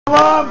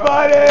Come on,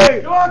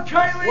 buddy! Go on,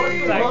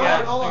 Kylie! I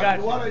got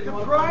you.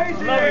 Surprise!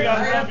 You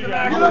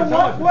know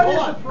what is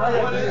the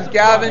prize? This is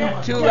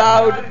Gavin Too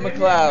Loud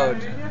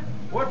McLeod.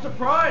 What's the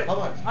prize? How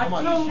much? How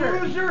much? The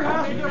loser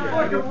has to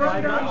fucking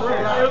run down the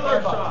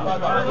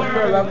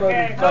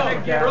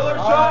Thriller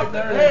shot.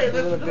 Hey,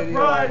 this is the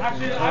prize.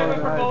 Actually, I have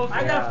a proposal.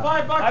 I got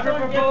 $5 I have a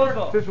on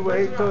proposal. Just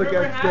wait till it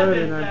gets good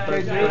and then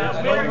Okay, take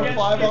dude. it.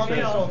 5 on me,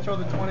 so I'll throw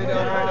the 20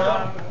 down right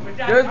now.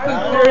 There's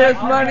some serious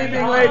money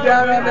being laid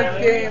down on this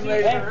game,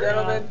 ladies and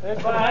gentlemen.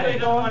 But I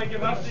don't want to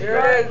give up. Here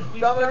it is.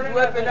 Someone's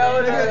whipping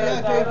out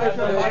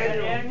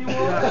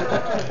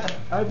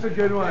That's a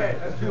good one.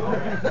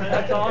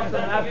 That's awesome.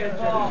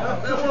 That's all.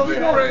 We'll be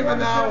framing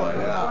that one,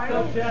 yeah.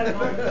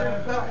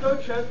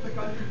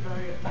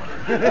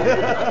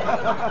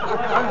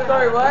 I'm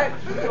sorry, what?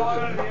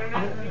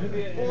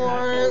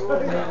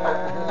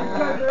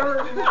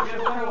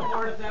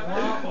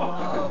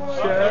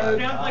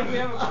 Sounds like we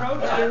have a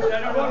protest. I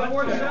don't know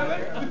what to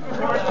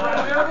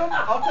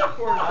I'll take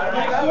 4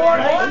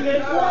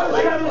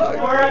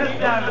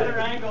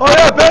 Oh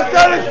yeah, best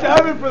out of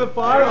 7 for the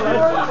final.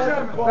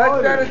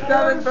 Best out of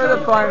 7 for the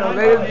final,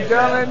 ladies and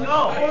gentlemen.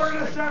 4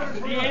 to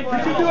 7.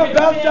 Did you do a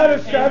best out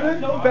of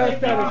 7?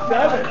 Best out of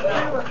 7.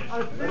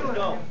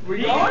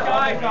 These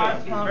guys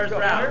are first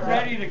round.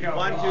 Ready to go.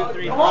 1, 2,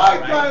 3. Come on,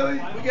 Kylie.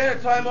 We get a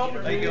timeout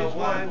between you.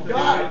 1, 2,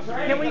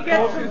 3. Can we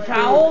get some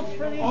towels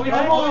for these guys?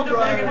 Come on,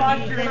 Brian.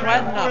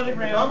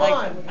 Come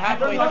on.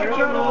 Halfway through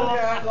the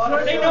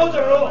rules. They know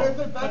the rules,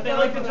 but they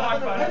like to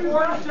talk about it. It's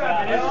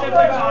just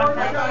a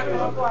contract.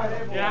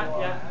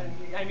 Yeah.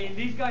 I mean,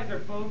 these guys are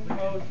both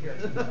pros here.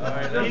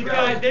 These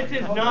guys, this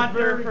is not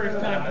their first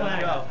time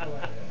playing.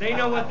 They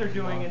know what they're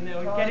doing, and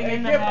they're getting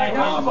in the hang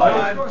of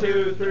it. 1,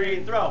 2,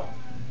 3, throw.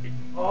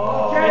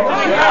 Oh,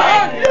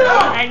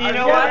 and you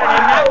know what? And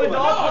that was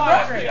all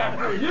Patrick.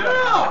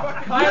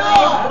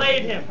 Kylie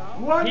played him.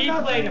 He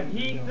played him.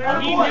 He knew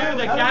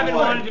that Gavin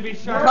wanted to be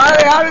sharp.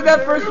 Kylie, how did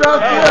that first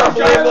round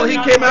feel? Well, he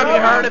came at me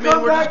hard. I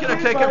mean, we're just going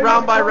to take it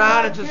round by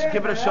round and just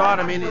give it a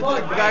shot. I mean, the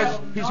guy's,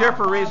 he's here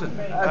for a reason.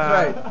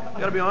 That's right.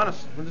 Got to be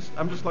honest.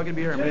 I'm just lucky to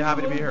be here. I'm really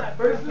happy to be here.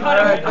 Cut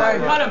him.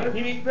 Cut him.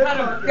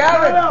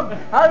 Gavin,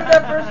 how did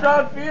that first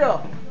round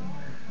feel?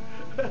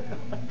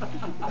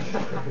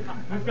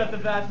 We've got the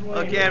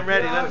Vaseline. Okay, I'm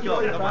ready. Let's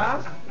go. Come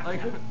on.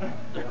 Actually,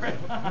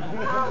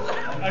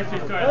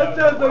 sorry. That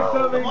sounds like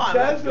something Come on,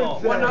 let's go.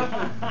 Desmond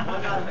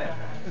 1-0.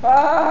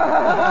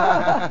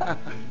 said.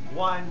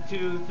 1,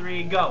 2,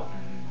 3, go.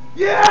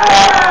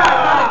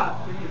 Yeah!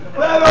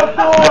 Battle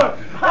 4!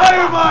 Hey,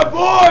 my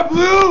boy,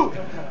 Blue!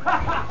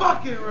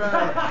 Fucking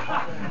right.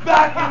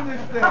 Back in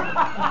this thing.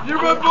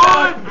 You're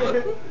my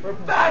boy. We're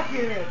back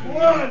in it.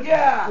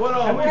 Yeah.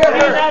 We've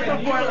seen that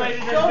before,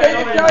 ladies and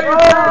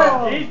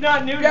gentlemen. He's not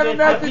new to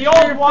this. It's the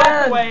old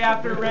walkaway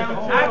after round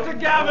 2. After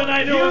Gavin,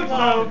 I know it's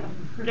low.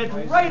 Gets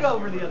right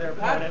over the other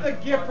opponent.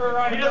 That's the gipper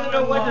right. He doesn't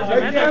know what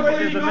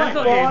there's a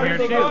mental game here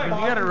too, because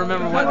you got to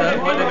remember what the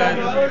guys.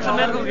 It's a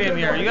mental game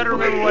here. You got to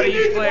remember what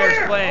each player is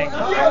playing,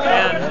 and you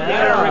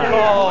got to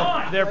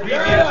recall their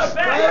previous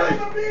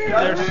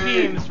their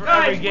schemes for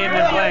every game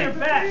they're playing.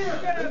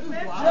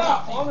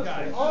 Yeah,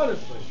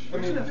 honestly. I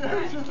mean,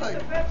 it's just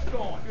like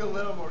feel a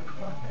little more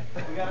quiet.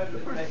 We got to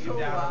let you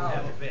down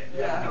a bit.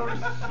 Yeah,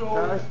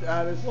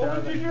 that is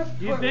What would you just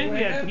You put think we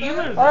had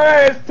healers? All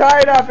right, it's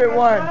tied up at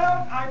 1.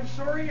 I'm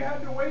sorry you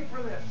had to wait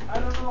for this. I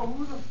don't know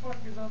who the fuck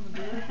is on the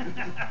board.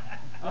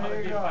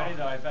 There you go. Funny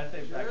though, I bet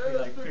they've actually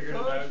like figured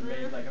it out and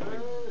made like a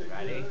big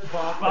ready.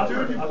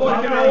 Dude, you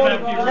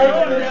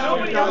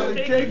fucking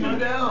take him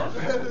down.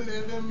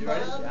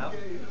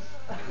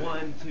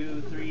 1,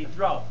 2, 3,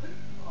 throw.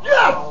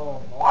 Yes!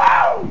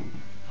 Wow!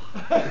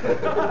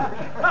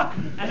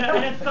 And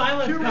then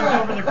silence comes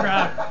over the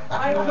crowd.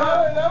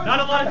 Not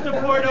a lot of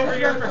support over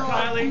here for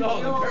Kylie.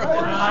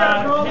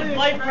 His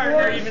life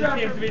partner even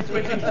seems to be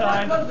switching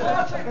sides.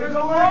 There's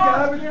only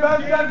Gavin's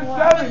best out of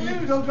 7. You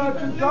still got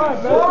some time.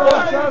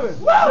 Best out of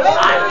 7. I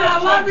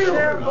love you!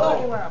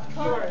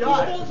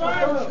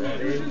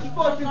 You should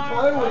fucking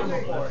play with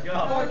him.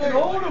 Fucking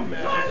hold him,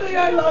 man. Kylie, I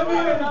love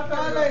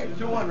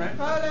you. 2-1, right?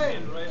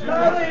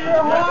 Kylie,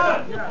 you're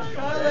hot.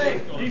 Kylie.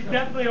 He's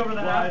definitely over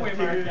the halfway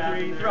mark. 1, 2,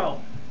 3, throw.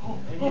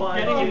 He's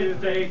getting into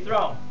 3,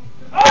 throw.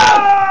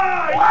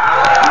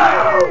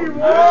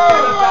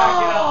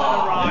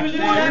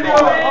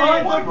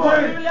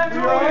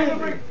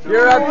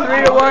 You're up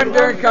 3-1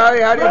 during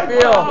Kylie. How do you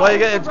feel? Well,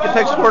 it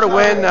takes 4 to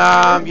win.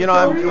 You know,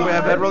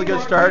 I've had really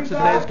good starts in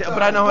today's game,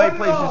 but I know how he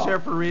plays. He's here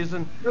for a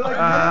reason. He's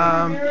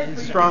a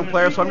strong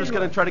player, so I'm just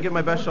going to try to give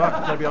my best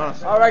shot, to be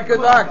honest. All right, good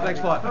luck. Thanks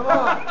a lot. Come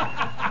on.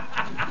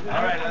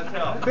 All right, let's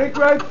go. Big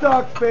Red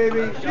Sox,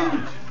 baby.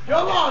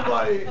 Come on,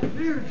 buddy.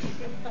 Huge.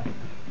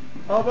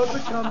 How about the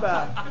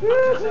comeback?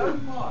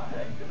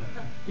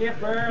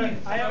 Gipper.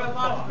 I have a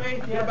lot of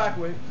space. Get back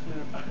away.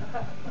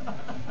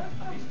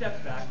 He steps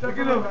back. Look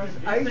at him. He's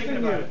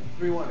icing you.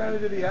 3-1. Kind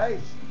of to the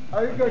ice.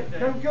 Are you good?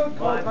 Come go.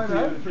 Call 1, time 2,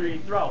 out. 3,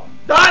 throw.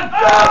 Done!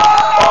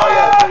 Oh,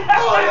 yes!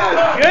 Oh, yes!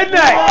 Good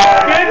night.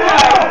 Good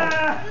night.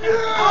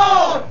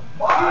 Yeah!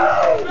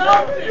 Wow!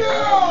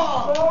 Yeah!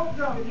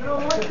 You know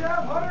what,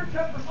 Jeff?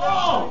 110%.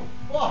 Oh!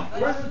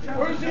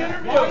 Where's the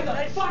interview? Why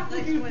the fuck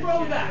would you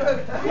throw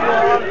that?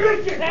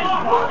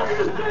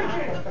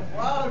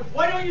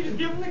 Why don't you just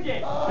give him the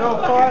game?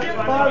 No,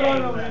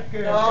 5-1 on this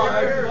game. Oh,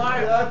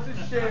 that's a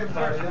shame,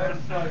 buddy.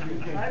 That's fucking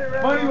good.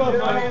 Money well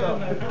spent, though.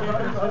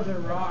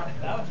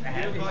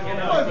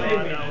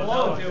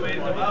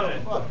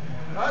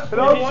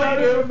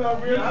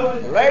 That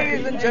was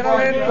Ladies and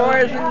gentlemen,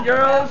 boys and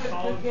girls,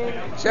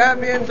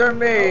 champions are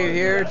made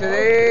here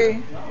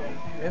today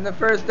in the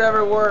first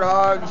ever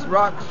Warthogs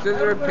Rock,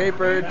 Scissor,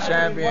 Paper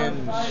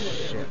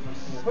Championships.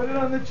 Put it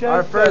on the chest.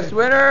 Our first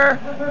winner,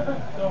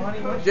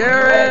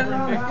 Darren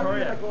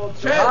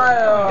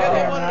Kyle. Get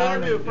him on an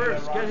interview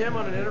first. Get him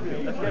on an interview.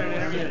 Let's get an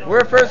interview.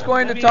 We're first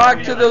going to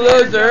talk to the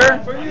loser.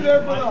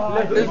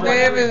 His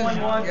name is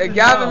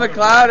Gavin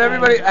McLeod.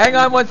 Everybody, hang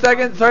on 1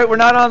 second. Sorry, we're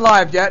not on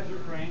live yet.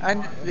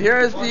 And here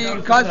is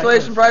the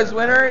consolation prize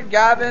winner,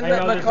 Gavin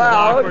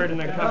McLeod.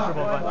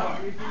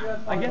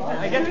 I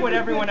guess what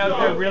everyone out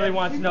there really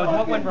wants to know is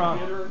what went wrong.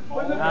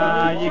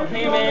 You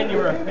came in, you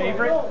were a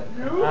favorite.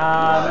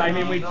 I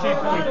mean, we'd seen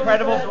some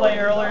incredible play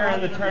earlier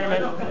in the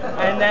tournament,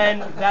 and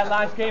then that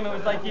last game, it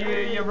was like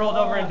you rolled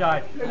over and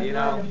died. You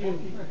know,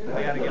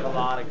 I got to give a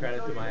lot of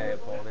credit to my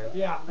opponent.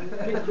 Yeah,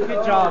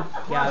 good job.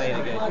 Yeah, they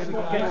did good.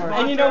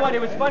 And you know what? It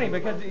was funny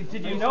because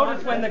did you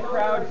notice when the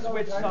crowd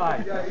switched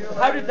sides?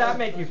 How did that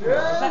make you feel?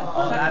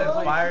 That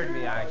inspired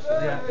me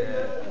actually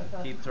to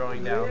keep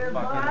throwing down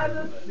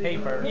fucking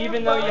paper.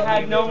 Even though you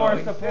had no more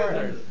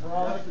supporters.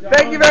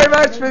 Thank you very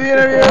much for the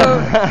interview.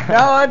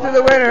 Now on to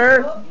the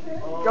winner.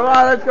 Come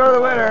on, let's go to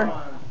the winner.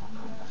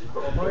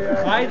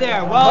 Hi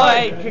there. Well,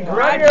 hey,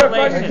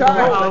 congratulations.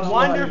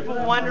 Wonderful,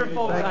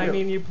 wonderful. I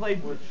mean, you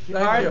played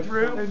hard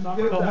through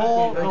the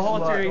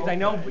whole series. I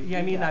know.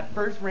 I mean, that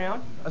first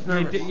round,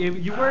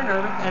 you were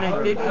nervous, and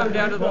it did come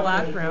down to the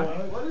last round,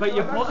 but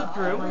you pulled it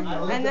through,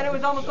 and then it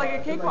was almost like a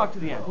cakewalk to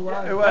the end.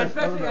 It was.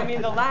 Especially, I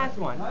mean, the last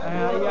one.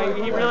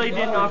 He really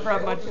didn't offer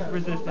up much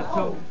resistance.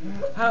 So,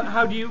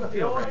 how do you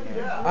feel right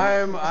now?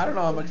 I don't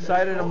know. I'm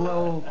excited.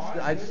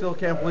 I still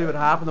can't believe it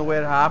happened the way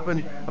it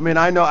happened. I mean,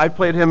 I know I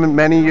played him in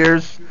many years.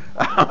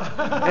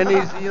 And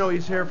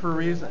he's here for a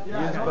reason. He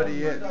is what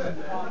he is.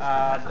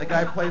 The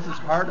guy plays his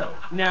heart out.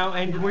 Now,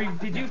 and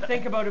did you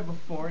think about it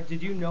before?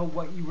 Did you know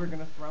what you were going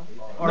to throw?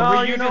 Or No,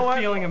 were you know just what?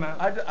 feeling him out?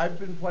 I've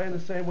been playing the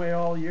same way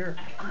all year.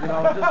 You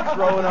know, just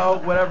throwing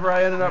out whatever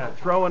I ended up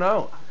throwing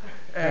out.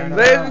 And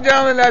Ladies and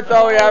gentlemen, that's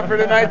all we have for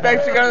tonight.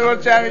 Thanks for coming to the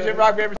World Championship Rock Paper